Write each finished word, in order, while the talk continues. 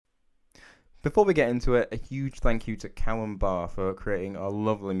Before we get into it, a huge thank you to Callum Barr for creating our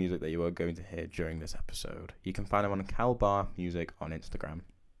lovely music that you are going to hear during this episode. You can find him on Cal Barr Music on Instagram.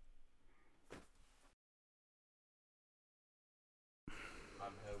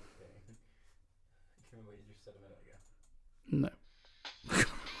 I'm hoping. Can you remember what you just said a minute ago? No.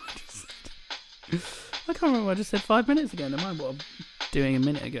 I can't remember what I just said 5 minutes ago. Never mind what I'm doing a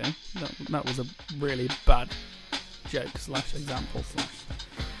minute ago. That was a really bad joke / example /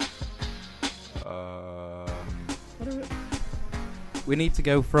 We need to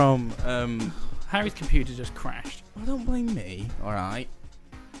go from Harry's computer just crashed. Oh, don't blame me. All right.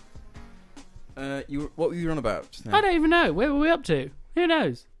 What were you on about just now? I don't even know. Where were we up to? Who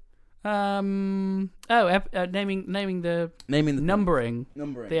knows? Naming the numbering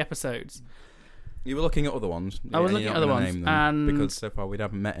the episodes. You were looking at other ones. I was looking at other ones, and because so far we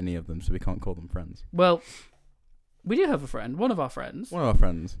haven't met any of them, so we can't call them friends. Well, we do have a friend. One of our friends.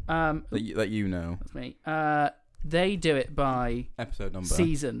 That you know. That's me. They do it by episode number,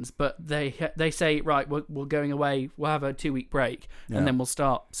 seasons, but they say, right, we're going away. We'll have a 2-week break, and then we'll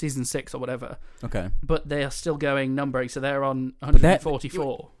start season 6 or whatever. Okay. But they are still going numbering, so they're on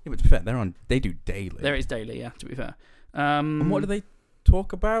 144. Yeah, but to be fair, they do daily. There is daily, yeah. To be fair. And what do they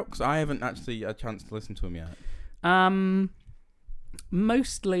talk about? Because I haven't actually had a chance to listen to them yet.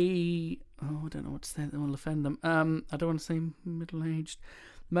 Mostly. Oh, I don't know what to say. That will offend them. I don't want to say middle-aged.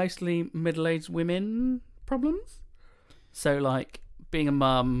 Mostly middle-aged women problems. So, like, being a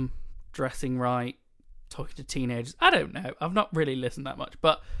mum, dressing right, talking to teenagers. I don't know. I've not really listened that much,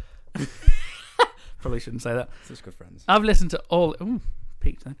 but probably shouldn't say that. Such good friends. I've listened to all.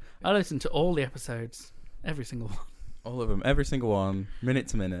 Peaked then. I listened to all the episodes, every single one. All of them, every single one, minute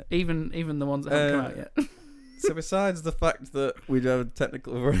to minute. Even the ones that haven't come out yet. So besides the fact that we have a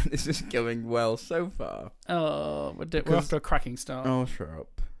technical run, it's just going well so far. Oh, we're off to a cracking start. Oh, shut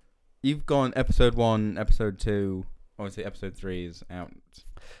up. You've gone episode 1, episode 2, obviously episode 3 is out.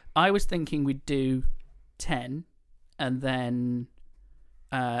 I was thinking we'd do 10 and then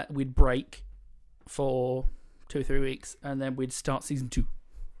we'd break for 2 or 3 weeks and then we'd start season 2.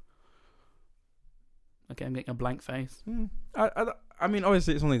 Okay, I'm getting a blank face. I mean,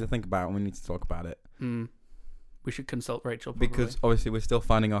 obviously it's something to think about and we need to talk about it. We should consult Rachel, probably. Because obviously we're still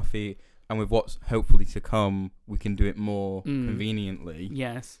finding our feet, and with what's hopefully to come, we can do it more conveniently.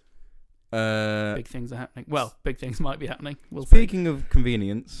 Yes. Big things are happening. Well, big things might be happening. Speaking of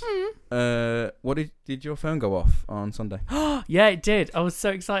convenience, what did your phone go off on Sunday? Yeah, it did. I was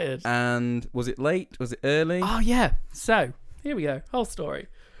so excited. And was it late? Was it early? Oh, yeah. So, here we go. Whole story.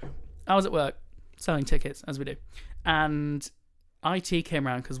 I was at work selling tickets, as we do. And IT came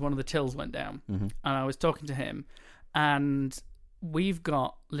around because one of the tills went down. Mm-hmm. And I was talking to him. And we've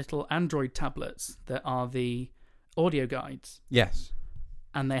got little Android tablets that are the audio guides. Yes.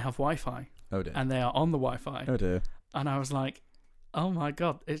 And they have Wi-Fi. Oh, dear. And they are on the Wi-Fi. Oh, dear. And I was like, oh, my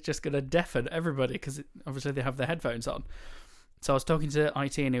God, it's just going to deafen everybody because obviously they have their headphones on. So I was talking to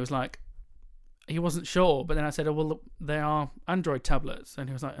IT and he was like, he wasn't sure. But then I said, oh, well, they are Android tablets. And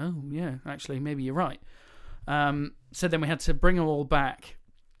he was like, oh, yeah, actually, maybe you're right. So then we had to bring them all back.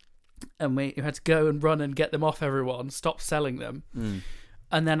 And we had to go and run and get them off everyone, stop selling them.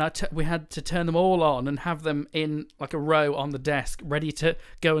 And then we had to turn them all on and have them in like a row on the desk, ready to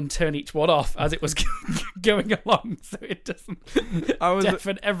go and turn each one off as it was going along, so it doesn't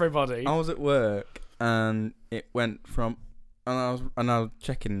deafen everybody. I was at work and it went from, and I was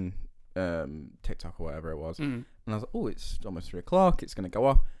checking TikTok or whatever it was, and I was like, oh, it's almost 3:00, it's going to go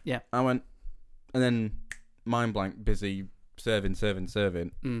off. Yeah. I went, and then mind blank, busy serving,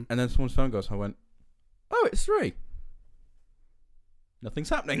 and then someone's phone goes. I went, oh, it's 3. Nothing's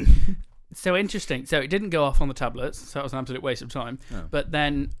happening. So interesting. So it didn't go off on the tablets, so it was an absolute waste of time. Oh. But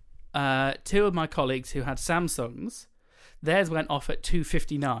then 2 of my colleagues who had Samsungs, theirs went off at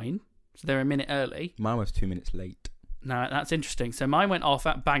 2:59, so they're a minute early. Mine was 2 minutes late. Now, that's interesting. So mine went off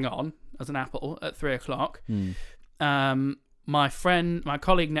at bang on, as an apple, at 3:00. My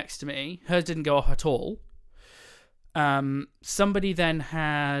colleague next to me, hers didn't go off at all. Somebody then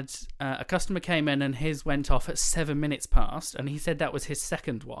had a customer came in and his went off at 7 minutes past, and he said that was his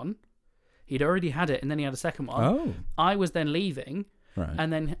second one. He'd already had it, and then he had a second one. Oh. I was then leaving, right,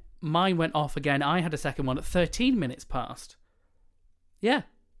 and then mine went off again. I had a second one at 13 minutes past. Yeah.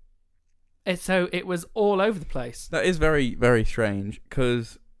 So it was all over the place. That is very, very strange,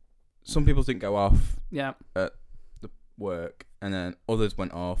 because some people's didn't go off at the work, and then others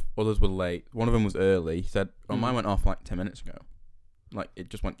went off. Others were late. One of them was early. He said, oh, mine went off like 10 minutes ago. Like, it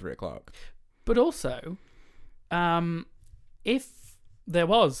just went 3:00. But also, if there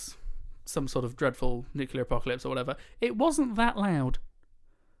was some sort of dreadful nuclear apocalypse or whatever, it wasn't that loud.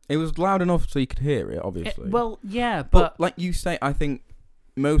 It was loud enough so you could hear it, obviously. but like you say, I think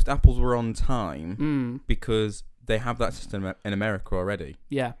most Apples were on time because they have that system in America already.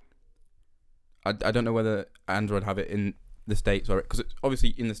 Yeah. I don't know whether Android have it in the States or... Because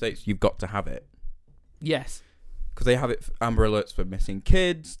obviously in the States you've got to have it. Yes. Because they have it for Amber Alerts for missing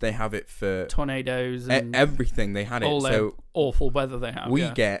kids. They have it for... tornadoes and... everything. They had it. All so awful weather they have. We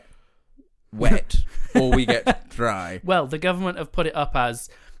get wet or we get dry. Well, the government have put it up as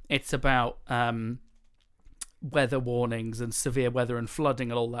it's about weather warnings and severe weather and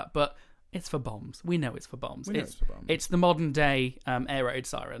flooding and all that, but it's for bombs. We know it's for bombs. It's the modern day air raid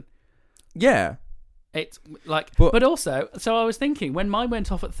siren. Yeah. It's like, but also, so I was thinking when mine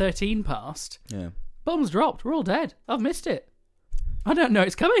went off at 13 past, bombs dropped. We're all dead. I've missed it. I don't know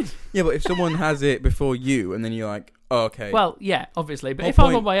it's coming. Yeah, but if someone has it before you and then you're like, oh, okay. Well, yeah, obviously. But if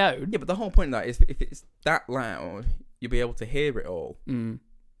I'm on my own. Yeah, but the whole point of that is if it's that loud, you'll be able to hear it all.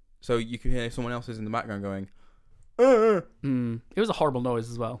 So you can hear someone else is in the background going, It was a horrible noise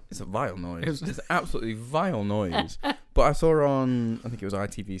as well. It's a vile noise. It's an absolutely vile noise. But I saw on, I think it was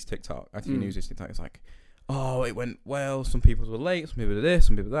ITV's TikTok, ITV News' TikTok, it's like, oh, it went well, some people were late, some people did this,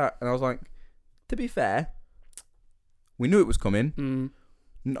 some people did that. And I was like, to be fair, we knew it was coming.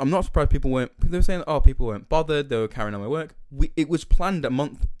 I'm not surprised they were saying, oh, people weren't bothered, they were carrying on their work. It was planned a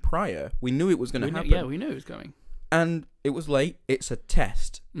month prior. We knew it was going to happen. Yeah, we knew it was coming. And it was late. It's a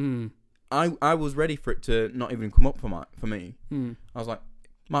test. I was ready for it to not even come up for me. I was like,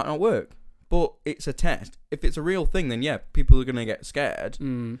 might not work, but it's a test. If it's a real thing, then yeah, people are going to get scared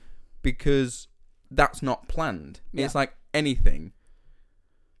because that's not planned. Yeah. It's like anything.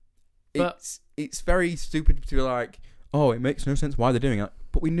 But it's very stupid to be like, oh, it makes no sense why they're doing it.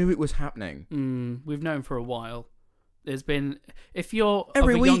 But we knew it was happening. We've known for a while. There's been, if you're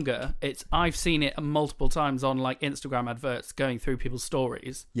younger, I've seen it multiple times on like Instagram adverts going through people's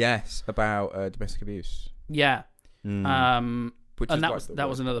stories. Yes, about domestic abuse. Yeah. Which and that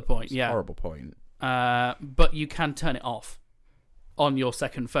was another point. Yeah, horrible point. But you can turn it off on your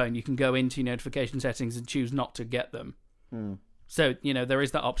second phone. You can go into your notification settings and choose not to get them. So there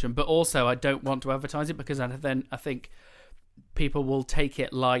is that option. But also, I don't want to advertise it because then I think people will take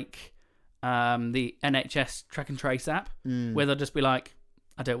it like the NHS track and trace app, where they'll just be like,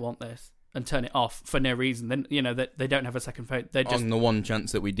 I don't want this, and turn it off for no reason. Then that they don't have a second phone. They just, on the one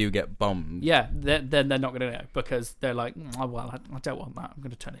chance that we do get bombed. Yeah, then they're not going to know because they're like, oh, well, I don't want that. I'm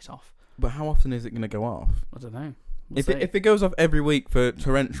going to turn it off. But how often is it going to go off? I don't know. If it goes off every week for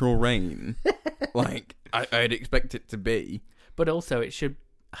torrential rain, like I'd expect it to be. But also, it should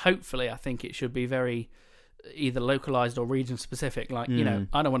hopefully. I think it should be very either localized or region specific. Like I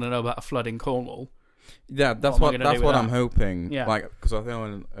don't want to know about a flood in Cornwall. Yeah, that's what I'm hoping. Yeah, like because I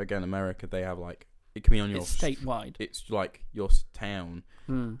think again America they have like it can be on your statewide. It's like your town.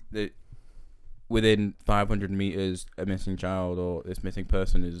 Within 500 meters, a missing child or this missing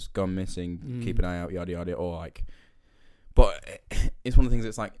person has gone missing. Keep an eye out, yada yada, or like. But it's one of the things.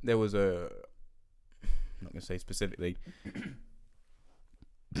 It's like there was a. I'm not gonna say specifically.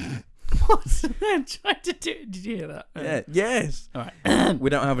 What? I'm trying to do. Did you hear that? Yeah. Yes. All right. We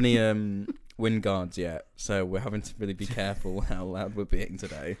don't have any wind guards yet, so we're having to really be careful how loud we're being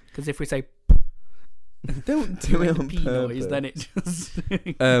today. Because if we say, don't do it on purpose. Noise, then it just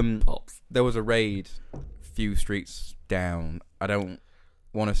pops. There was a raid a few streets down. I don't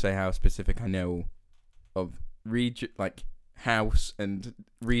want to say how specific I know of region, like house and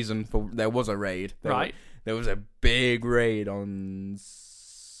reason for. There was a raid. There was a big raid on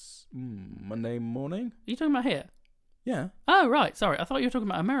Monday morning. Are you talking about here? Yeah. Oh right, sorry. I thought you were talking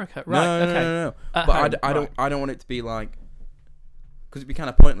about America. Right. No. But I don't want it to be like, because it'd be kind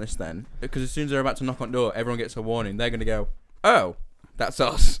of pointless then. Because as soon as they're about to knock on the door, everyone gets a warning. They're gonna go, oh, that's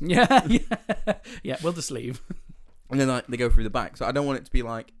us. Yeah. We'll just leave. And then like they go through the back. So I don't want it to be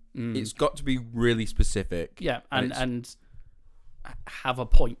like. It's got to be really specific. Yeah, and have a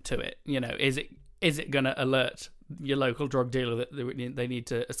point to it. Is it going to alert your local drug dealer that they need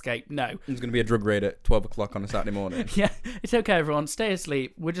to escape? No. There's going to be a drug raid at 12 o'clock on a Saturday morning. Yeah, it's okay, everyone. Stay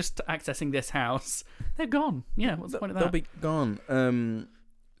asleep. We're just accessing this house. They're gone. Yeah, what's the point of that? They'll be gone.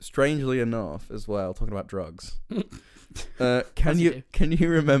 Strangely enough, as well, talking about drugs. Can you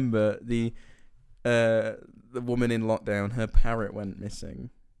remember the woman in lockdown? Her parrot went missing.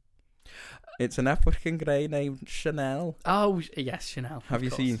 It's an African grey named Chanel. Oh, yes, Chanel. Have you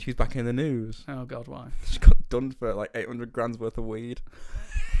seen? She's back in the news. Oh, God, why? She got done for like 800 grand's worth of weed.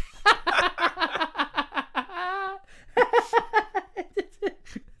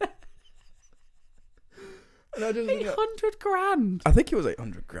 And I just 800 grand? I think it was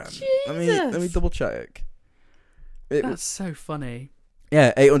 800 grand. Jesus. Let me double check. That's so funny.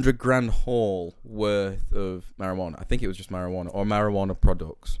 Yeah, 800 grand haul worth of marijuana. I think it was just marijuana or marijuana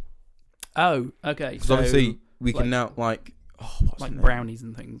products. Oh, okay. Because obviously we can now what's brownies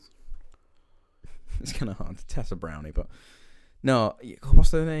and things. It's kind of hard to test a brownie, but no.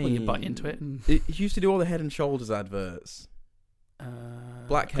 What's the name? Well, you bite into it. And... It used to do all the Head and Shoulders adverts.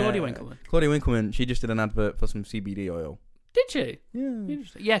 Black hair. Claudia Winkleman. She just did an advert for some CBD oil. Did she? Yeah.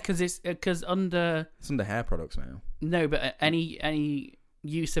 Yeah, because under... It's under hair products now. No, but any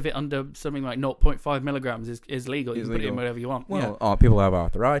use of it under something like 0.5 milligrams is legal. You can put it in whatever you want. Well, people have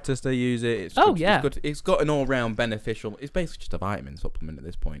arthritis, they use it. It's good. Yeah. It's good. It's got an all-round beneficial... It's basically just a vitamin supplement at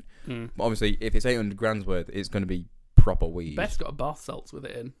this point. But obviously, if it's 800 grams worth, it's going to be proper weed. Beth's got bath salts with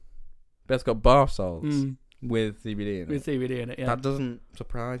it in. Beth's got bath salts with CBD in it. With CBD in it, yeah. That doesn't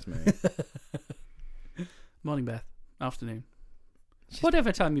surprise me. Morning, Beth. Afternoon.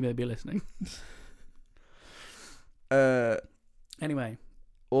 Whatever time you may be listening. Anyway.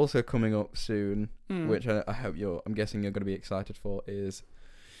 Also coming up soon, which I hope I'm guessing you're going to be excited for, is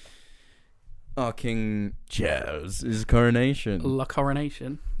our King Charles' coronation. La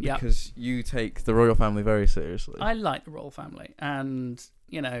coronation, yeah. Because you take the royal family very seriously. I like the royal family, and,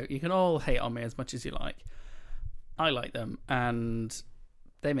 you know, you can all hate on me as much as you like. I like them, and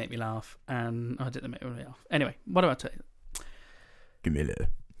they make me laugh, and I didn't make me laugh. Anyway, what do I tell you? Camilla.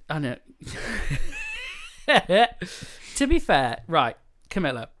 I know. To be fair, right,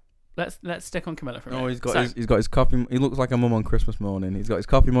 Camilla. Let's stick on Camilla for a minute. Oh, he's got his coffee. He looks like a mum on Christmas morning. He's got his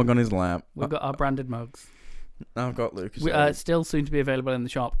coffee mug on his lap. We've got our branded mugs. I've got Lucas. Still soon to be available in the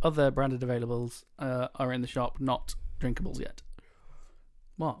shop. Other branded availables are in the shop, not drinkables yet.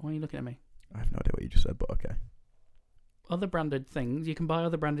 What? Why are you looking at me? I have no idea what you just said, but okay. Other branded things. You can buy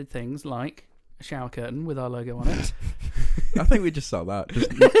other branded things like a shower curtain with our logo on it. I think we just sell that. Just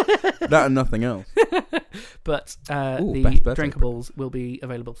that and nothing else. But the best drinkables will be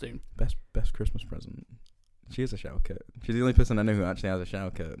available soon. Best Christmas present. She has a shower curtain. She's the only person I know who actually has a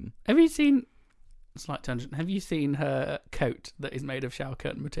shower curtain. Have you seen... Slight tangent. Have you seen her coat that is made of shower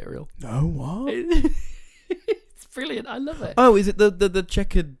curtain material? No, what? It's brilliant. I love it. Oh, is it the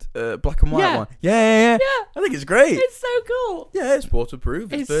checkered black and white one? Yeah. I think it's great. It's so cool. Yeah, it's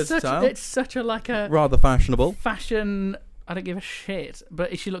waterproof. It's versatile. It's such a rather fashionable fashion. I don't give a shit,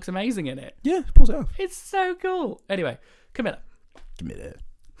 but she looks amazing in it. Yeah, pulls it off. It's so cool. Anyway, Camilla.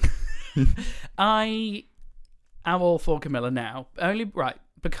 I am all for Camilla now.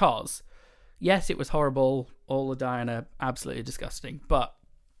 Because yes, it was horrible. All the Diana, absolutely disgusting. But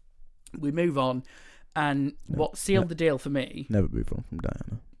we move on. And what sealed the deal for me... Never move on from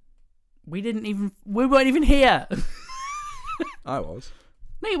Diana. We weren't even here. I was.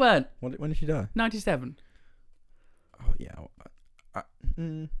 No, you weren't. When did she die? 97. Oh, yeah.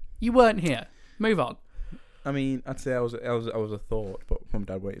 You weren't here. Move on. I mean, I'd say I was a thought, but Mum and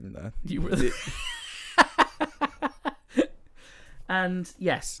Dad weren't even there. You were... And,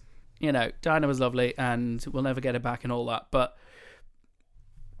 yes, you know, Diana was lovely, and we'll never get her back and all that, but...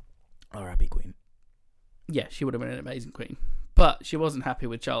 R.I.P. Queen. Yeah, she would have been an amazing queen. But she wasn't happy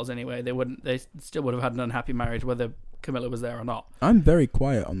with Charles anyway. They still would have had an unhappy marriage whether Camilla was there or not. I'm very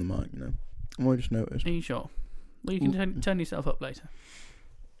quiet on the mic, you know. I just noticed. Are you sure? Well, you can turn yourself up later.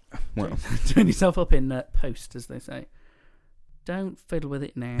 Well, turn yourself up in post, as they say. Don't fiddle with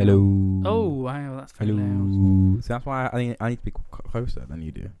it now. Hello. Oh, wow, that's very Hello. loud. So that's why I need to be closer than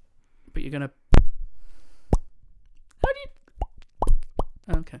you do. But you're gonna... How do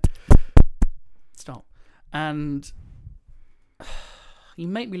you... Okay. Stop. And you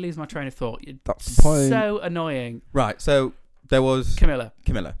make me lose my train of thought. That's the point. So annoying. Right, so there was... Camilla.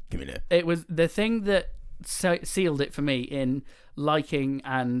 It was the thing that sealed it for me in liking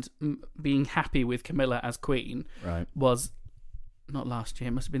and being happy with Camilla as queen. Right. Was not last year,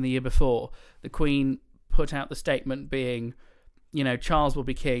 it must have been the year before. The Queen put out the statement being, you know, Charles will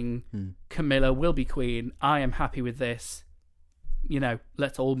be king, Camilla will be queen, I am happy with this. You know,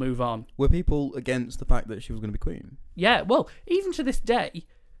 let's all move on. Were people against the fact that she was going to be queen? Yeah, well, even to this day,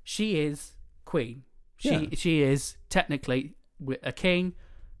 she is queen. She is technically a king,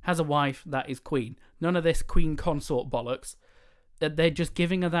 has a wife that is queen. None of this queen consort bollocks. They're just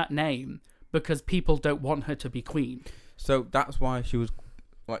giving her that name because people don't want her to be queen. So that's why she was,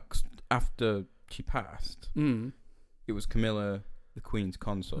 like, after she passed, it was Camilla, the queen's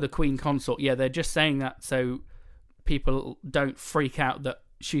consort. The queen consort, yeah, they're just saying that so... people don't freak out that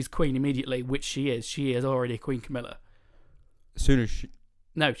she's queen immediately, which she is. She is already Queen Camilla. As soon as she...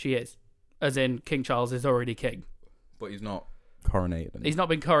 No, she is. As in, King Charles is already king. But he's not coronated. He's not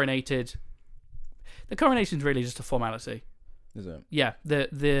been coronated. The coronation's really just a formality. Is it? Yeah,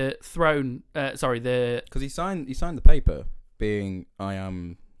 the throne... Because he signed the paper being I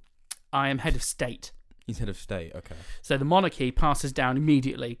am head of state. He's head of state. Okay. So the monarchy passes down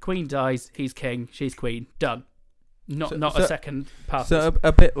immediately. Queen dies. He's king. She's queen. Done. Not a second passes. So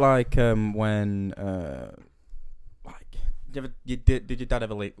a bit like when did your dad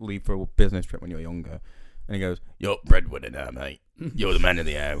ever leave for a business trip when you were younger? And he goes, "You're breadwinner now, mate. You're the man of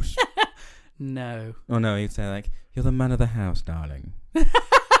the house." No. Oh no, he'd say like, "You're the man of the house, darling."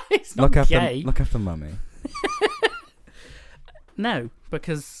 It's not gay. Look after mummy. No,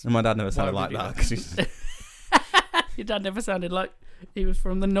 because... And my dad never sounded like that. Cause your dad never sounded like he was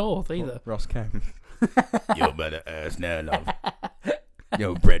from the north either. Ross Kemp. You're better ass now, love.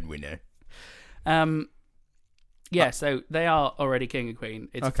 You're breadwinner. Yeah, so they are already king and queen.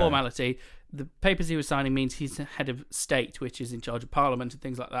 It's a formality. The papers he was signing means he's head of state, which is in charge of parliament and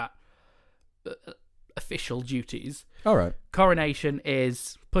things like that. Official duties. All right. Coronation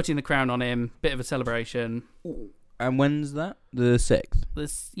is putting the crown on him, bit of a celebration. And when's that? The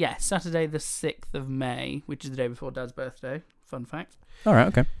 6th? Saturday the 6th of May, which is the day before Dad's birthday. Fun fact. All right,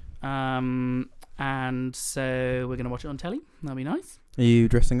 okay. And so we're going to watch it on telly. That'll be nice. Are you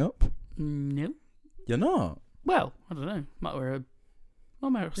dressing up? No. You're not? Well, I don't know. Might wear a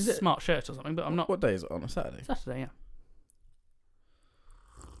smart shirt or something, but I'm not. What day is it on? A Saturday? Saturday,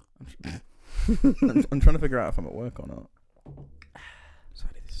 yeah. I'm trying to figure out if I'm at work or not.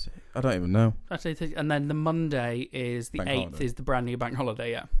 Saturday the 6th. I don't even know. Saturday, and then the Monday is the 8th, is the brand new bank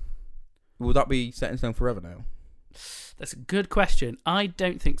holiday, yeah. Will that be set in stone forever now? That's a good question. I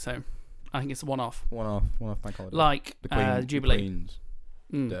don't think so. I think it's a one-off. One-off bank holiday. Like the Jubilee. The Queen's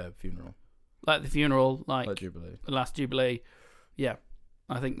the funeral. Like the funeral, like Jubilee. The last Jubilee. Yeah.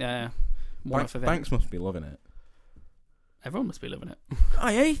 I think they're one-off events. Banks must be loving it. Everyone must be loving it.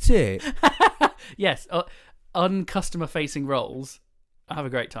 I hate it. Yes. Uncustomer-facing roles. I have a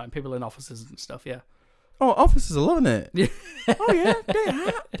great time. People in offices and stuff, yeah. Oh, officers are loving it. Oh, yeah.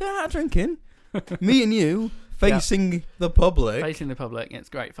 They're out drinking. Me and you facing the public. Facing the public. It's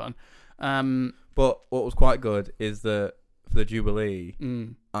great fun. But what was quite good is that for the Jubilee,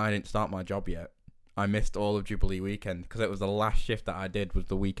 I didn't start my job yet. I missed all of Jubilee weekend because it was the last shift that I did was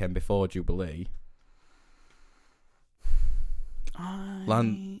the weekend before Jubilee.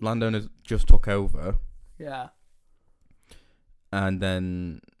 Landowners just took over. Yeah. And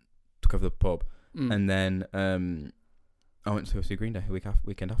then took over the pub. And then I went to go see Green Day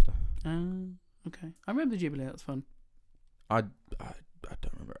weekend after. Okay. I remember the Jubilee. That was fun. I don't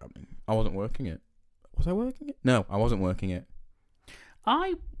remember it happening. I wasn't working it. Was I working it? No, I wasn't working it.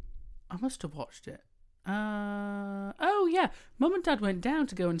 I must have watched it. Oh yeah, Mum and Dad went down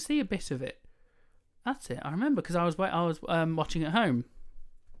to go and see a bit of it. That's it. I remember because I was watching at home.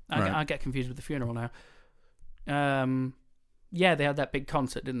 I get confused with the funeral now. Yeah, they had that big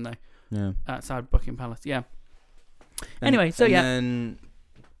concert, didn't they? Yeah. Outside Buckingham Palace. Yeah. Anyway, then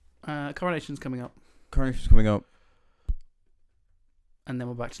Coronation's coming up. And then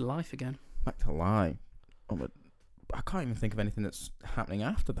we're back to life again. Back to life. Oh, but I can't even think of anything that's happening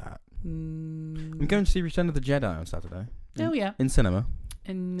after that. I'm going to see Return of the Jedi on Saturday. Yeah. In cinema.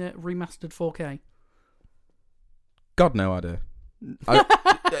 In remastered 4K. God, no idea.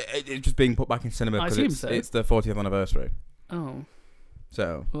 It's just being put back in cinema because it's the 40th anniversary. Oh.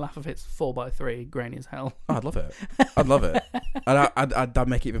 So. Laugh if it's 4x3, grainy as hell. Oh, I'd love it. And I'd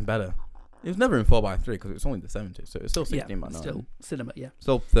make it even better. It was never in 4x3 because it was only the 70s, so it's still 16x9. Still cinema, yeah.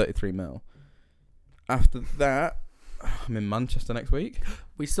 Still 33mm. After that, I'm in Manchester next week.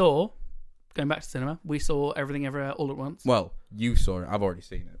 Going back to cinema, we saw Everything Everywhere All at Once. Well, you saw it. I've already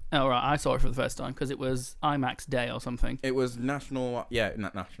seen it. Oh, right. I saw it for the first time because it was IMAX Day or something. It was not national.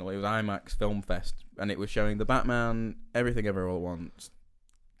 It was IMAX Film Fest, and it was showing the Batman, Everything Everywhere All at Once,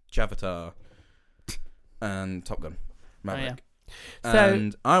 Chavatar, and Top Gun Maverick. Oh, yeah.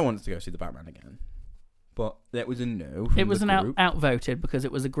 And I wanted to go see the Batman again, but that was a no. It was outvoted because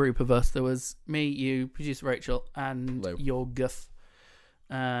it was a group of us. There was me, you, producer Rachel, and your Guff.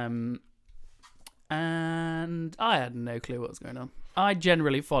 And I had no clue what was going on. I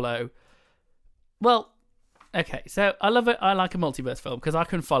generally follow. Well, okay, so I love it. I like a multiverse film because I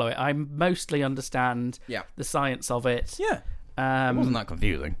can follow it. I mostly understand the science of it. Yeah, it wasn't that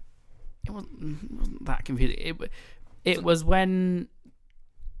confusing. It wasn't that confusing. It was when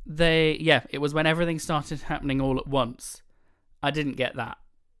it was when everything started happening all at once. I didn't get that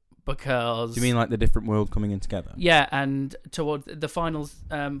because... Do you mean like the different worlds coming in together? Yeah, and towards the final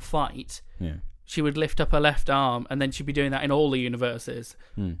fight, she would lift up her left arm and then she'd be doing that in all the universes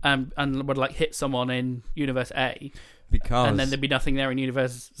and would like hit someone in universe A and then there'd be nothing there in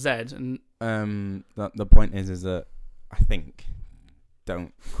universe Z. And the point is that I think,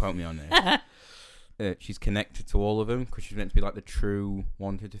 don't quote me on this, she's connected to all of them because she's meant to be like the true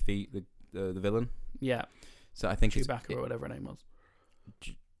one to defeat the villain. Yeah. So I think Chewbacca or whatever her name was.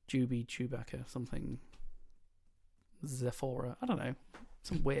 Chewbacca, something. Zephora. I don't know.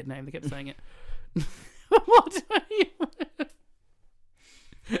 Some weird name. They kept saying it. What are you?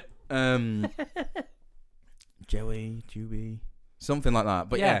 Joey, Juby, something like that.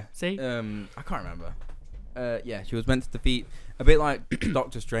 But yeah, see, I can't remember. Yeah, she was meant to defeat a bit like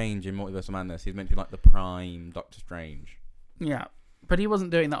Doctor Strange in Multiverse of Madness. He's meant to be like the prime Doctor Strange. Yeah, but he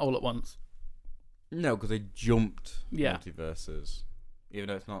wasn't doing that all at once. No, because they jumped multiverses, even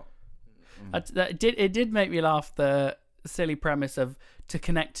though it's not. It did make me laugh. The silly premise of to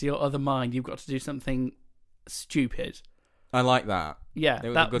connect to your other mind, you've got to do something stupid. I like that. Yeah,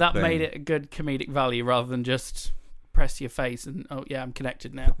 that made it a good comedic value rather than just press your face and I'm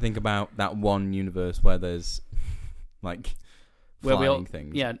connected now. Think about that one universe where there's like flying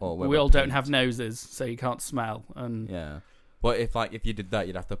things. Yeah, we all don't have noses, so you can't smell. And yeah, but if you did that,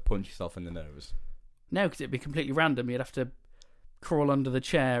 you'd have to punch yourself in the nose. No, because it'd be completely random. You'd have to crawl under the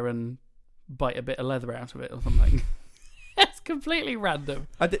chair and bite a bit of leather out of it or something. It's completely random.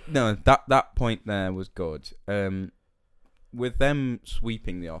 No, that point there was good. With them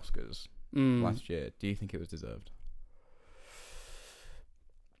sweeping the Oscars last year, do you think it was deserved?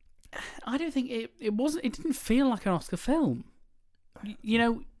 I don't think it wasn't. It didn't feel like an Oscar film. You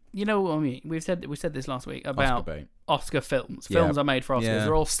know what I mean? We said this last week about Oscar films. Films are made for Oscars. Yeah.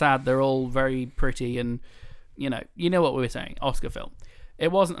 They're all sad. They're all very pretty, and you know what we were saying. Oscar film.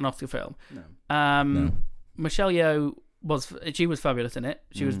 It wasn't an Oscar film. No. No. Michelle Yeoh was fabulous in it.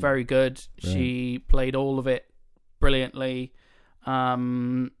 She was very good. Right. She played all of it brilliantly.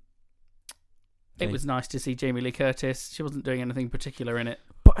 It was nice to see Jamie Lee Curtis. She wasn't doing anything particular in it.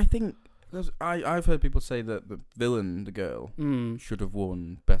 But I think I've heard people say that the villain, the girl, should have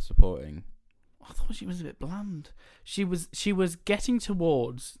won Best Supporting. I thought she was a bit bland. She was getting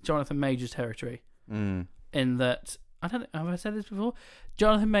towards Jonathan Major's territory. In that, I don't know, have I said this before?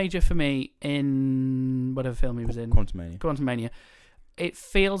 Jonathan Major for me in whatever film he was in, Quantumania. It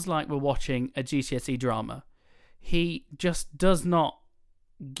feels like we're watching a GCSE drama. He just does not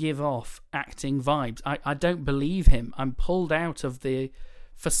give off acting vibes. I don't believe him. I'm pulled out of the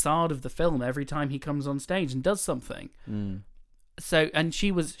facade of the film every time he comes on stage and does something. So, and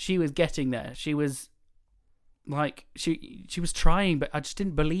she was getting there. She was like she was trying, but I just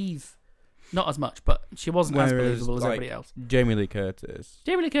didn't believe. Not as much, but she wasn't as believable as everybody else. Jamie Lee Curtis,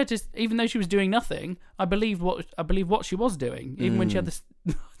 even though she was doing nothing, I believed what she was doing, even when she had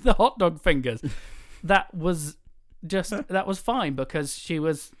the hot dog fingers. That was fine because she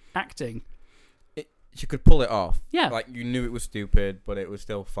was acting. She could pull it off. Yeah, like you knew it was stupid, but it was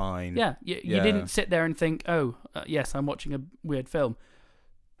still fine. Yeah, you didn't sit there and think, "Oh, yes, I'm watching a weird film."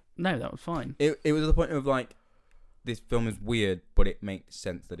 No, that was fine. It was the point of like, this film is weird, but it makes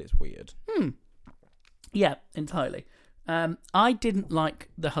sense that it's weird. Yeah, entirely. I didn't like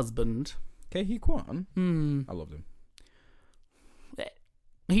the husband. Ke-Huy Quan? I loved him.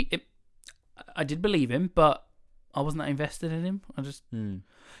 I did believe him, but I wasn't that invested in him. I just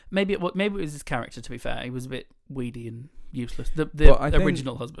maybe it was his character. To be fair, he was a bit weedy and useless. The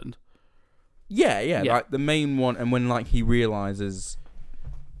original husband. Yeah, like the main one, and when like he realizes,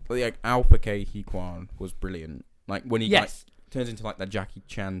 like Alpha Ke-Huy Quan was brilliant. Like when he like turns into like the Jackie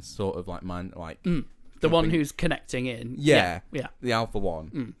Chan sort of like man, like the one who's connecting in. Yeah. The Alpha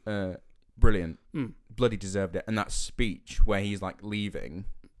one, brilliant. Bloody deserved it. And that speech where he's like leaving,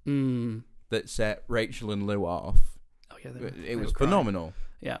 that set Rachel and Lou off. Oh yeah, it was phenomenal.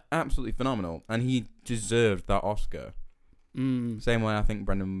 Yeah, absolutely phenomenal, and he deserved that Oscar. Same way I think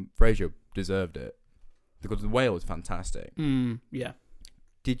Brendan Fraser deserved it because the whale was fantastic. Yeah.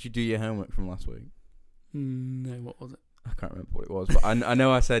 Did you do your homework from last week? No, what was it? I can't remember what it was, but I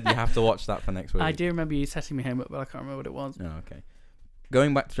know I said you have to watch that for next week. I do remember you setting me homework, but I can't remember what it was. Oh, okay.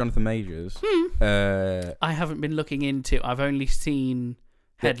 Going back to Jonathan Majors, I haven't been looking into. I've only seen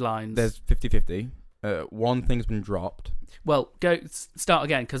headlines. There's 50-50. One thing's been dropped. Well, start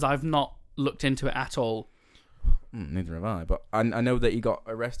again because I've not looked into it at all. Neither have I, but I know that he got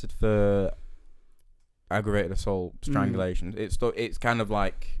arrested for aggravated assault, strangulation. It's kind of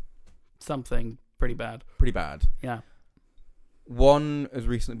like something pretty bad. Pretty bad. Yeah. One has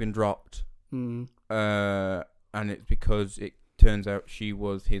recently been dropped, and it's because it turns out she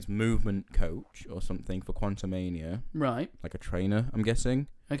was his movement coach or something for Quantumania. Right. Like a trainer, I'm guessing.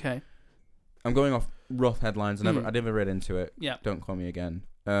 Okay. I'm going off rough headlines. I never read into it. Yeah. Don't call me again.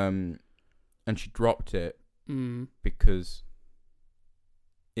 And she dropped it because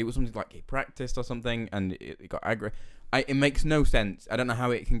it was something like he practiced or something, and it got aggravated. It makes no sense. I don't know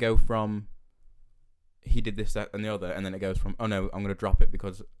how it can go from he did this, that, and the other, and then it goes from, oh no, I'm going to drop it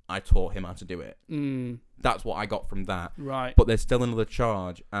because I taught him how to do it. That's what I got from that. Right. But there's still another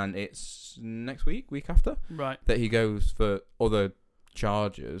charge, and it's next week after, right, that he goes for other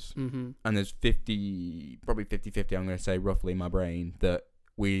charges, and there's 50, probably 50-50, I'm going to say roughly in my brain, that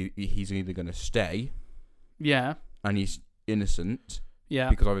he's either going to stay, and he's innocent,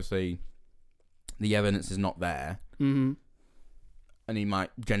 because obviously the evidence is not there, and he might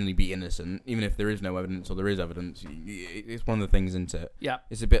generally be innocent, even if there is no evidence or there is evidence. It's one of the things, isn't it? Yeah.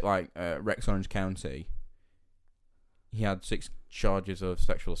 It's a bit like Rex Orange County. He had 6 charges of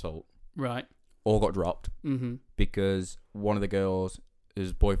sexual assault. Right. All got dropped because one of the girls,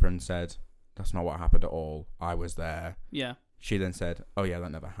 his boyfriend, said, that's not what happened at all. I was there. Yeah. She then said, oh yeah,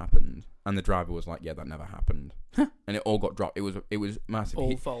 that never happened. And the driver was like, yeah, that never happened. And it all got dropped. It was massive.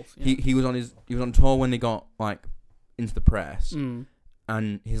 All false. Yeah. He was on tour when they got like into the press.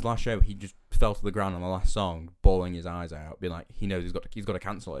 And his last show, he just fell to the ground on the last song, bawling his eyes out, being like, he knows he's got to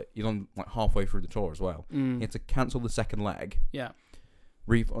cancel it. He's on like halfway through the tour as well. He had to cancel the second leg. Yeah.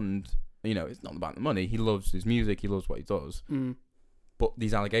 Refund. It's not about the money. He loves his music. He loves what he does. But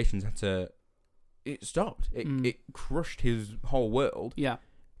these allegations it stopped. It crushed his whole world. Yeah.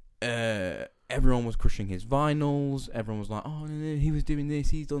 Everyone was crushing his vinyls. Everyone was like, oh, no, he was doing this.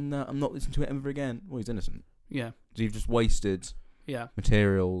 He's done that. I'm not listening to it ever again. Well, he's innocent. Yeah. So you've just wasted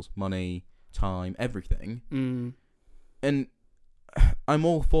materials, money, time, everything. And I'm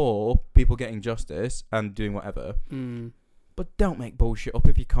all for people getting justice and doing whatever. But don't make bullshit up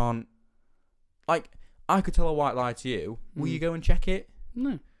if you can't. Like, I could tell a white lie to you. Will you go and check it?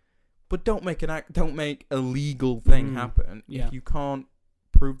 No. But don't make a legal thing happen if you can't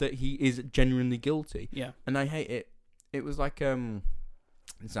prove that he is genuinely guilty. Yeah. And I hate it. It was like I'm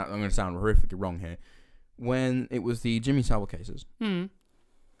going to sound horrifically wrong here. When it was the Jimmy Savile cases.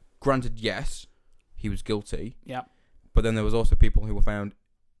 Granted, yes, he was guilty. Yeah. But then there was also people who were found.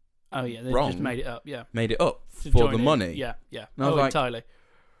 Oh yeah, they wrong, just made it up. Yeah. Made it up for the money. Yeah, yeah. And I was like, entirely.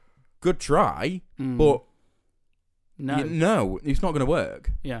 Good try, but no, it's not going to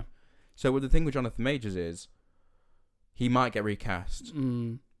work. Yeah. So with the thing with Jonathan Majors is, he might get recast,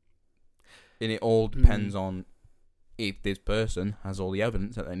 and it all depends on if this person has all the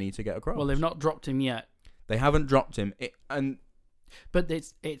evidence that they need to get across. Well, they've not dropped him yet. They haven't dropped him, but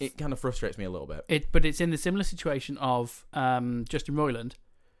it kind of frustrates me a little bit. But it's in the similar situation of Justin Roiland.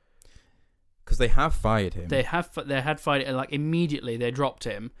 Because they have fired him. They had fired it, like immediately they dropped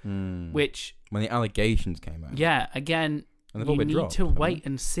him, which when the allegations came out. Yeah, again, and you need to wait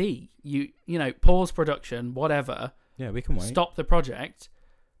and see. You know, pause production, whatever. Yeah, we can wait. Stop the project.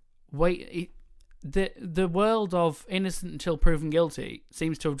 Wait. The world of innocent until proven guilty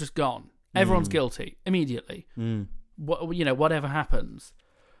seems to have just gone. Everyone's guilty immediately. Whatever happens.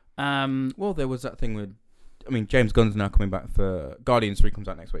 Well, there was that thing with. I mean, James Gunn's now coming back for Guardians 3 comes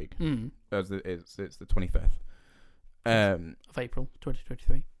out next week. It's the 25th of April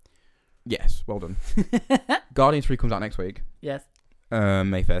 2023. Yes, well done. Guardians 3 comes out next week. Yes.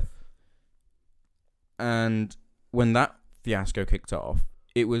 May 5th. And when that fiasco kicked off,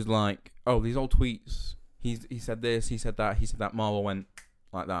 it was like, oh, these old tweets. He said this, he said that, Marvel went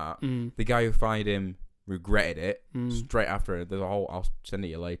like that. The guy who fired him regretted it straight after it. There's a whole. I'll send it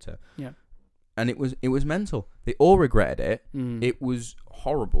you later. Yeah. And it was mental. They all regretted it. It was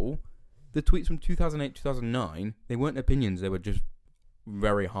horrible. The tweets from 2008, 2009, they weren't opinions. They were just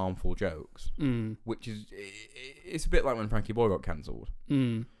very harmful jokes. Which is, it's a bit like when Frankie Boy got cancelled.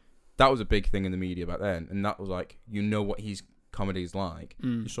 That was a big thing in the media back then. And that was like, what his comedy's like.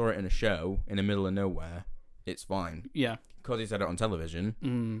 You saw it in a show in the middle of nowhere. It's fine. Yeah. Because he said it on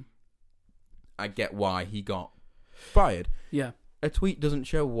television. I get why he got fired. Yeah. A tweet doesn't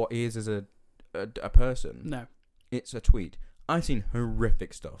show what he is as a person. No. It's a tweet. I've seen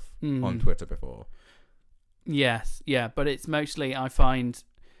horrific stuff on Twitter before. Yes, yeah, but it's mostly, I find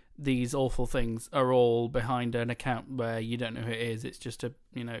these awful things are all behind an account where you don't know who it is. It's just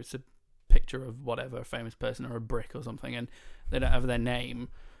it's a picture of whatever, a famous person or a brick or something, and they don't have their name,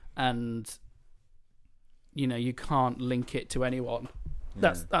 and you can't link it to anyone.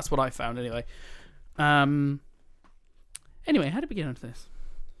 Yeah. That's what I found anyway. Anyway, how did we get onto this?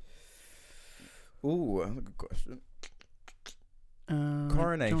 Ooh, that's a good question.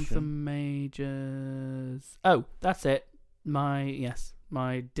 Coronation. Jonathan Majors. Oh, that's it. My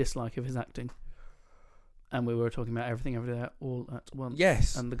dislike of his acting. And we were talking about everything over there all at once.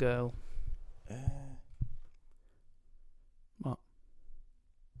 Yes. And the girl. What?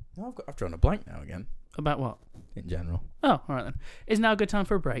 No, I've drawn a blank now again. About what? In general. Oh, all right then. Is now a good time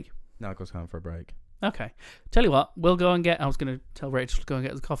for a break? Now a good time for a break. Okay. Tell you what, we'll go and get... I was going to tell Rachel to go and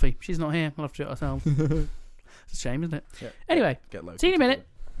get the coffee. She's not here. We'll have to do it ourselves. It's a shame, isn't it? Yeah. Anyway, see you in a minute.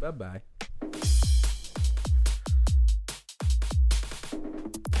 Bye-bye.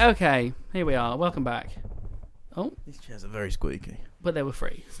 Okay, here we are. Welcome back. Oh, these chairs are very squeaky. But they were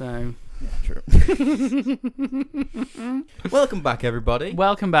free, so... Yeah, true. Welcome back, everybody.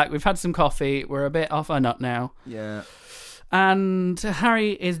 Welcome back. We've had some coffee. We're a bit off our nut now. Yeah. And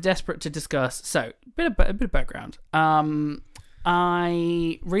Harry is desperate to discuss. So, a bit of background.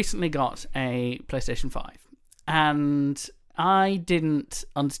 I recently got a PlayStation 5. And I didn't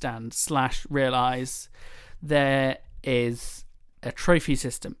understand / realise there is a trophy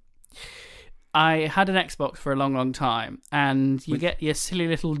system. I had an Xbox for a long, long time, and you get your silly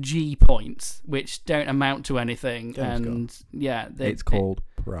little G points, which don't amount to anything. It's called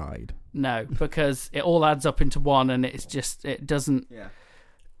pride. No, because it all adds up into one, and it doesn't. Yeah.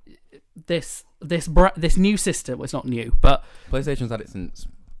 This new system. Well, it's not new, but PlayStation's had it since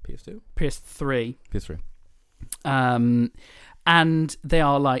PS2, PS3. And they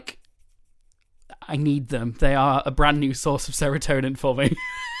are like, I need them. They are a brand new source of serotonin for me.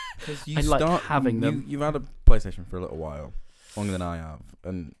 I like having them. You've had a PlayStation for a little while, longer than I have,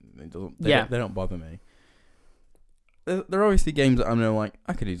 and they don't bother me. There are obviously games that I know, like,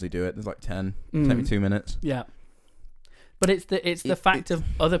 I could easily do it. There's like 10, take me 2 minutes. Yeah. But it's the fact of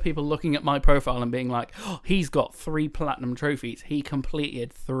other people looking at my profile and being like, oh, he's got 3 platinum trophies. He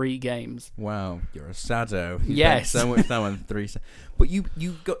completed 3 games. Wow, you're a sado. Yes. So much time on 3. But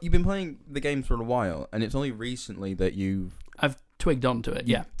you've been playing the games for a while, and it's only recently that I've twigged onto it.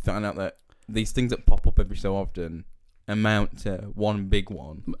 Yeah. Found out that these things that pop up every so often amount to one big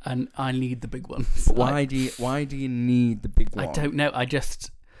one. And I need the big ones. But why do you need the big one? I don't know.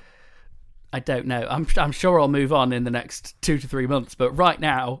 I don't know. I'm sure I'll move on in the next 2 to 3 months, but right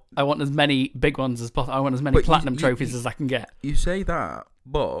now I want as many big ones as possible. I want as many platinum trophies as I can get. You say that,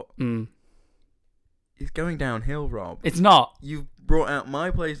 but it's going downhill, Rob. It's not. You've brought out my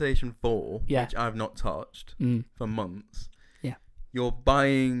PlayStation 4, which I've not touched for months. Yeah. You're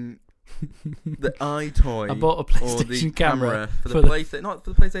buying the iToy. I bought a PlayStation camera for the PlayStation, not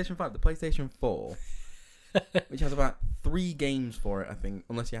for the PlayStation 5, the PlayStation 4. Which has about 3 games for it, I think,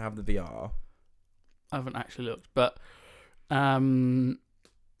 unless you have the VR. I haven't actually looked, but the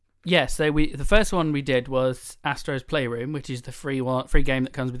first one we did was Astro's Playroom, which is the free game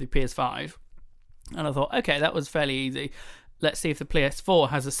that comes with the PS5. And I thought, okay, that was fairly easy. Let's see if the PS4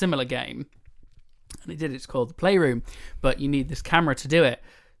 has a similar game. And it did. It's called the Playroom, but you need this camera to do it.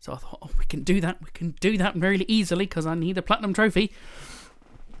 So I thought, we can do that. We can do that really easily because I need a platinum trophy.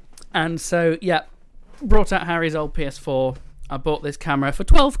 And so, brought out Harry's old PS4. I bought this camera for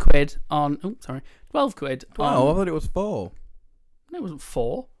 12 quid on... Oh, sorry. 12 quid on... Oh, I thought it was 4. No, it wasn't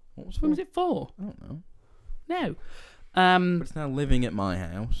 4. What was 4? When was it 4? I don't know. No. But it's now living at my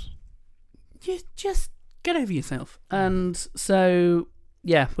house. You just get over yourself. And so,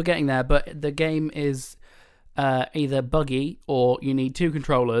 we're getting there. But the game is either buggy, or you need 2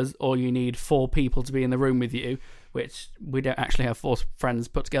 controllers, or you need 4 people to be in the room with you, which we don't actually have 4 friends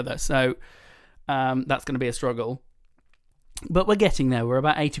put together. So... that's going to be a struggle. But we're getting there. We're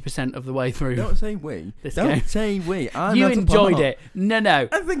about 80% of the way through. Don't say we. Don't say we. You enjoyed it. No.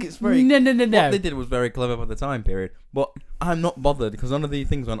 I think it's very... No. What they did was very clever for the time period. But I'm not bothered because none of these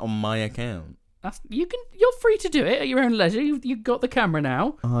things went on my account. You're free to do it at your own leisure. You've got the camera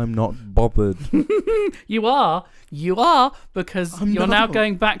now. I'm not bothered. You are because you're now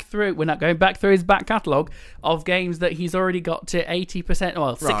going back through. We're not going back through his back catalogue of games that he's already got to 80%,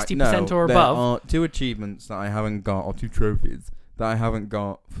 60% or above. There are 2 achievements that I haven't got, or 2 trophies that I haven't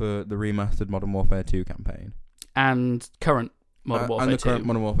got for the remastered Modern Warfare 2 campaign and current Modern Warfare 2. And the current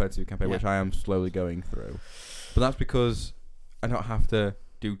Modern Warfare 2 campaign, which I am slowly going through. But that's because I don't have to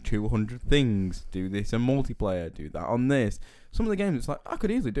do 200 things, do this in multiplayer, do that on this. Some of the games, it's like, I could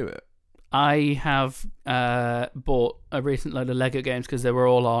easily do it. I have bought a recent load of Lego games because they were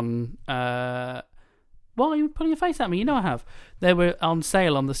all on... Why are you pulling your face at me? You know I have. They were on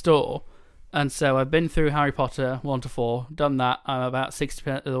sale on the store. And so I've been through Harry Potter 1 to 4, done that. I'm about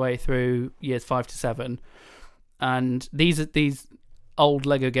 60% of the way through years 5 to 7. And these old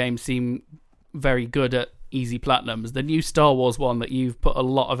Lego games seem very good at easy platinums. The new Star Wars one that you've put a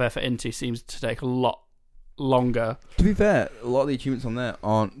lot of effort into seems to take a lot longer. To be fair, a lot of the achievements on there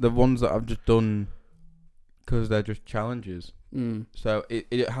aren't the ones that I've just done because they're just challenges. So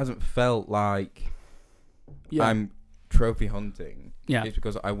it hasn't felt like I'm trophy hunting. Yeah, it's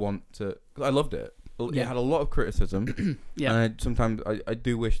because I want to. Cause I loved it. It had a lot of criticism. And sometimes I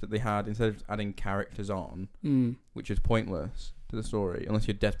do wish that they had, instead of adding characters on, which is pointless, to the story unless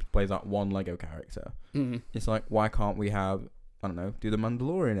you're desperate to play that one Lego character. It's like, why can't we have, I don't know, do the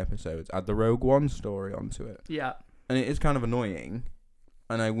Mandalorian episodes, add the Rogue One story onto it? Yeah. And it is kind of annoying.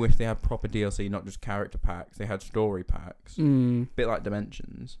 And I wish they had proper DLC, not just character packs. They had story packs. Bit like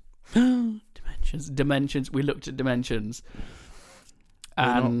Dimensions. Dimensions. We looked at Dimensions.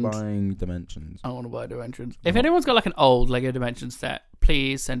 I'm not buying Dimensions. I want to buy Dimensions. If anyone's got like an old Lego Dimensions set,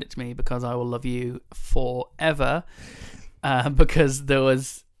 please send it to me because I will love you forever. Because there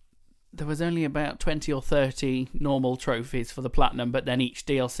was only about 20 or 30 normal trophies for the Platinum, but then each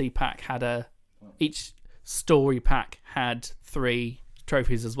DLC pack each story pack had 3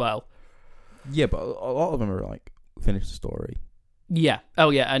 trophies as well. Yeah, but a lot of them are like finish the story. Yeah. Oh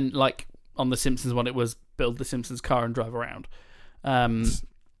yeah, and like on the Simpsons one, it was build the Simpsons car and drive around.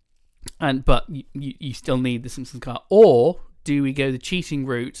 But you still need the Simpsons car. Or do we go the cheating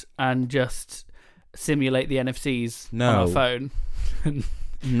route and just simulate the NFCs on our phone?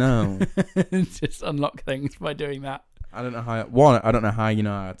 No. Just unlock things by doing that. I don't know how. I don't know how you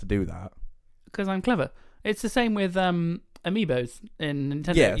know how to do that. Because I'm clever. It's the same with Amiibos in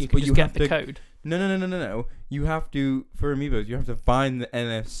Nintendo. Yes, you can just get the code. No. You have to, for Amiibos, you have to find the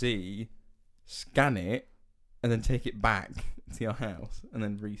NFC, scan it, and then take it back to your house and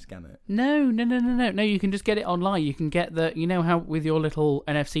then rescan it. No. You can just get it online. You can get you know how with your little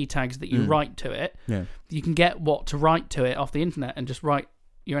NFC tags that you write to it. Yeah. You can get what to write to it off the internet and just write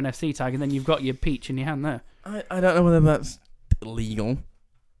your NFC tag, and then you've got your Peach in your hand there. I don't know whether that's illegal.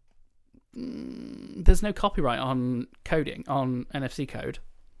 There's no copyright on coding on NFC code.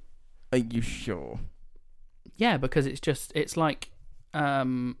 Are you sure? Yeah, because it's like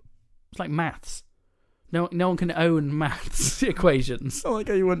maths. No one can own maths equations. I like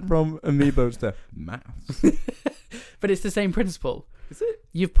how you went from Amiibos to maths. But it's the same principle. Is it?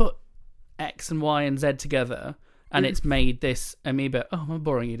 You've put X and Y and Z together, and it's made this Amiibo. Oh, am I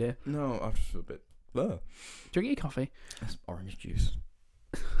boring you, dear? No, I just feel a bit. Drink your coffee. That's orange juice.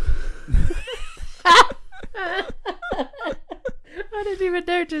 I didn't even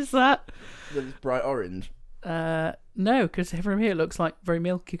notice that. It's bright orange. No, because from here it looks like very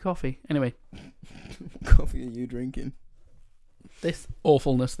milky coffee. Anyway. What coffee are you drinking? This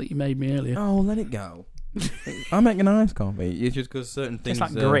awfulness that you made me earlier. Oh, let it go. I'm making iced coffee. It's just because certain things...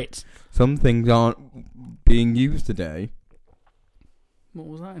 It's like grit. Some things aren't being used today. What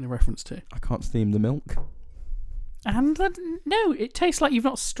was that in a reference to? I can't steam the milk. And no, it tastes like you've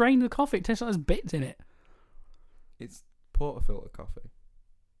not strained the coffee. It tastes like there's bits in it. It's portafilter coffee.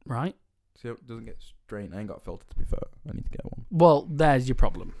 Right. So it doesn't get strained. I ain't got a filter, to be fair. I need to get one. Well, there's your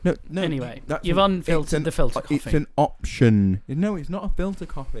problem. No. Anyway, you've unfiltered the filter coffee. It's an option. No, it's not a filter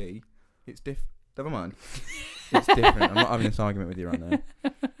coffee. It's different. Never mind. It's different. I'm not having this argument with you right now.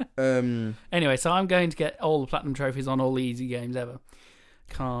 Anyway, so I'm going to get all the platinum trophies on all the easy games ever.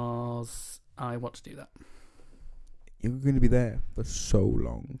 Because I want to do that. You're going to be there for so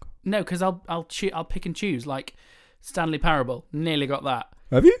long. No, because I'll pick and choose. Like Stanley Parable, nearly got that.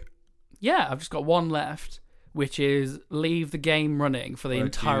 Have you? Yeah, I've just got one left, which is leave the game running for the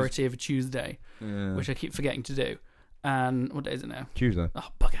entirety of a Tuesday, which I keep forgetting to do. And what day is it now? Tuesday. Oh,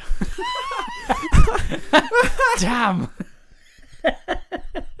 bugger. Damn.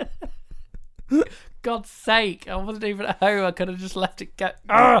 God's sake, I wasn't even at home. I could have just left it go.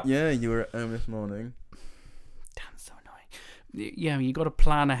 Yeah, you were at home this morning. Damn, so annoying. Yeah, you got to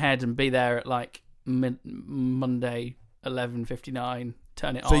plan ahead and be there at like Monday, 11:59.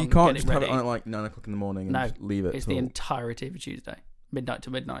 Turn it on. So you can't just have it on at like 9 o'clock in the morning and just leave it. It's the entirety of a Tuesday, midnight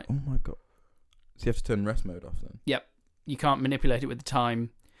to midnight. Oh my god! So you have to turn rest mode off then. Yep, you can't manipulate it with the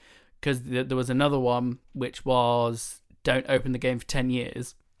time because there was another one which was don't open the game for 10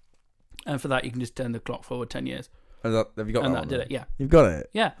 years, and for that you can just turn the clock forward 10 years. Have you got and that? And that did it. Yeah, you've got it.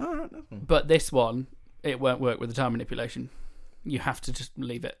 Yeah. All right, that's fine. But this one, it won't work with the time manipulation. You have to just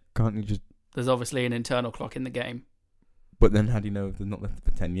leave it. Can't you just? There's obviously an internal clock in the game. But then how do you know if they're not left for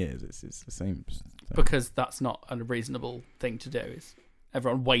 10 years? It's the same thing. Because that's not a reasonable thing to do. Is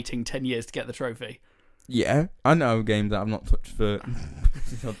everyone waiting 10 years to get the trophy? Yeah, I know games that I've not touched for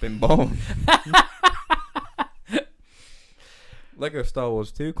since I've been born. Lego Star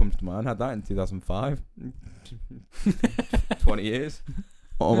Wars 2 comes to mind. I had that in 2005. 20 years.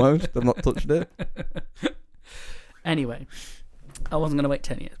 Almost. I've not touched it. Anyway, I wasn't going to wait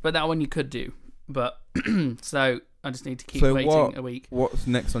 10 years. But that one you could do. But, so I just need to keep waiting a week. What's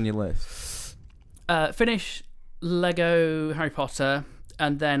next on your list? Finish Lego Harry Potter.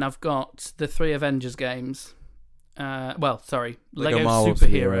 And then I've got the 3 Avengers games. Lego Marvel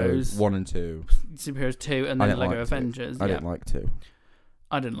Superheroes 1 and 2. Superheroes 2 and then Lego Avengers. I didn't like 2.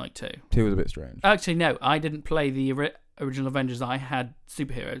 I didn't like 2. 2 was a bit strange. Actually, no. I didn't play original Avengers, I had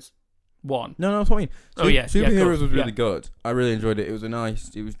superheroes. One. No, that's what I mean. Superheroes cool. was really good. I really enjoyed it. It was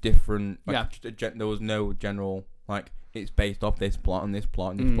it was different. Like, there was no general, like, it's based off this plot and this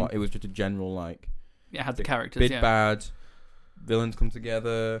plot and this plot. It was just a general, like... It had the characters, big bad, villains come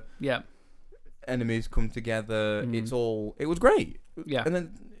together. Yeah. Enemies come together. It was great. Yeah. And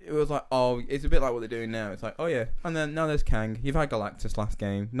then it was like, oh, it's a bit like what they're doing now. It's like, oh yeah. And then now there's Kang. You've had Galactus last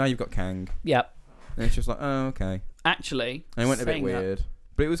game. Now you've got Kang. Yep. And it's just like, oh, okay. Actually, and it went a bit weird.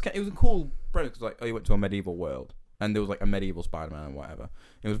 But it was a cool premise, because, like, oh, you went to a medieval world. And there was, like, a medieval Spider-Man and whatever.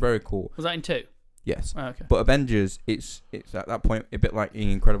 It was very cool. Was that in 2? Yes. Oh, okay. But Avengers, it's at that point a bit like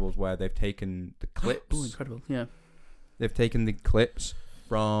in Incredibles, where they've taken the clips. Oh, Incredible, yeah. They've taken the clips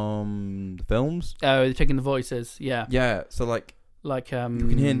from the films. Oh, they're taking the voices, yeah. Yeah, so like you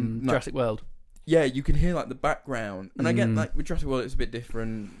can hear Jurassic World. Yeah, you can hear like the background, and I get like with Jurassic World, it's a bit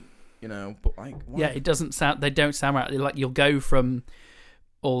different, you know. But like, why? Yeah, it doesn't sound. They don't sound right. Like, you'll go from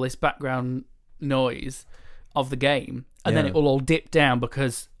all this background noise of the game, and then it will all dip down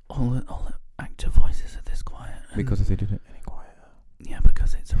because all the actor voices are this quiet. Because if they did it any quieter. Yeah,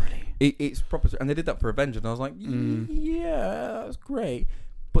 because it's really... It's proper... And they did that for Avengers, and I was like, yeah, that's great.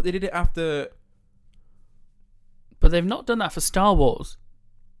 But they did it after... But they've not done that for Star Wars,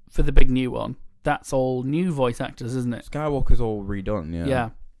 for the big new one. That's all new voice actors, isn't it? Skywalker's all redone, yeah. Yeah.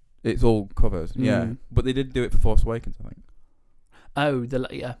 It's all covered, yeah. But they did do it for Force Awakens, I think. Oh,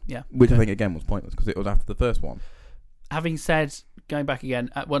 yeah. Which I think, again, was pointless, because it was after the first one. Having said, going back again,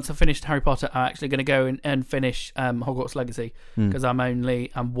 once I finished Harry Potter, I'm actually going to go and finish Hogwarts Legacy, because I'm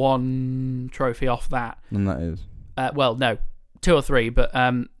one trophy off that. And that is? Well, no, 2 or 3, but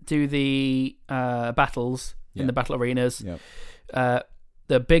do the battles in the battle arenas. Yep.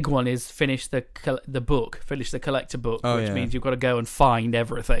 The big one is finish the collector book, which means you've got to go and find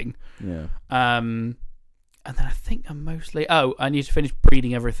everything. Yeah. And then I think I'm mostly... Oh, I need to finish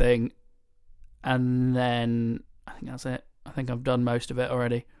breeding everything, and then... I think that's it. I think I've done most of it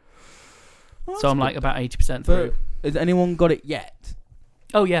already. Well, so I'm like about 80% through. Has anyone got it yet?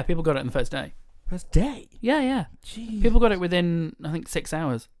 Oh yeah, people got it on the first day. First day? Yeah. Jeez. People got it within, I think, 6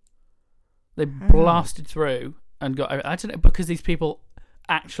 hours. They blasted through and got... I don't know, because these people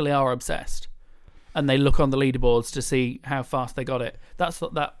actually are obsessed. And they look on the leaderboards to see how fast they got it. That's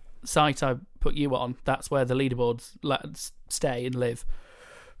what that site I put you on. That's where the leaderboards stay and live.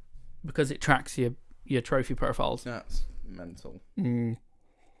 Because it tracks your trophy profiles. That's mental.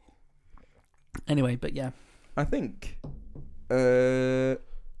 Anyway, but yeah. I think what?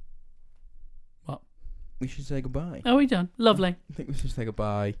 We should say goodbye. Oh, we done? Lovely. I think we should say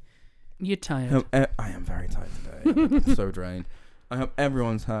goodbye. You're tired. I am very tired today. I'm so drained. I hope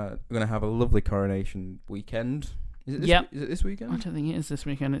everyone's going to have a lovely coronation weekend. Is it this weekend? I don't think it is this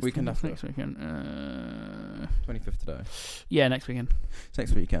weekend. It's weekend after. Next weekend. 25th today. Yeah, next weekend. It's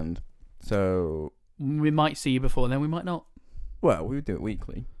next weekend. So... We might see you before then, we might not. Well, we would do it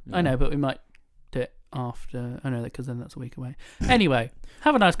weekly. Yeah. I know, but we might do it after. I know that because then that's a week away. Anyway,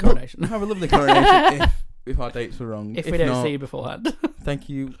 have a nice coronation. Have a lovely coronation if our dates were wrong. If we don't see you beforehand. Thank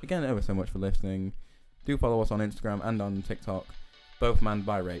you again ever so much for listening. Do follow us on Instagram and on TikTok. Both manned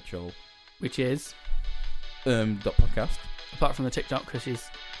by Rachel. Which is? .podcast. Apart from the TikTok, because she's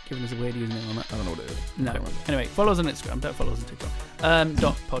giving us a weird username on it. I don't know what it is. No. Anyway, follow us on Instagram. Don't follow us on TikTok.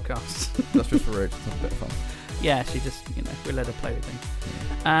 .podcast. That's just for Rachel. That's a bit of fun. Yeah, she just, we let her play with things.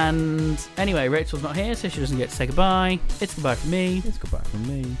 Yeah. And anyway, Rachel's not here, so she doesn't get to say goodbye. It's goodbye from me. It's goodbye from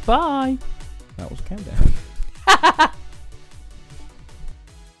me. Bye. That was Countdown.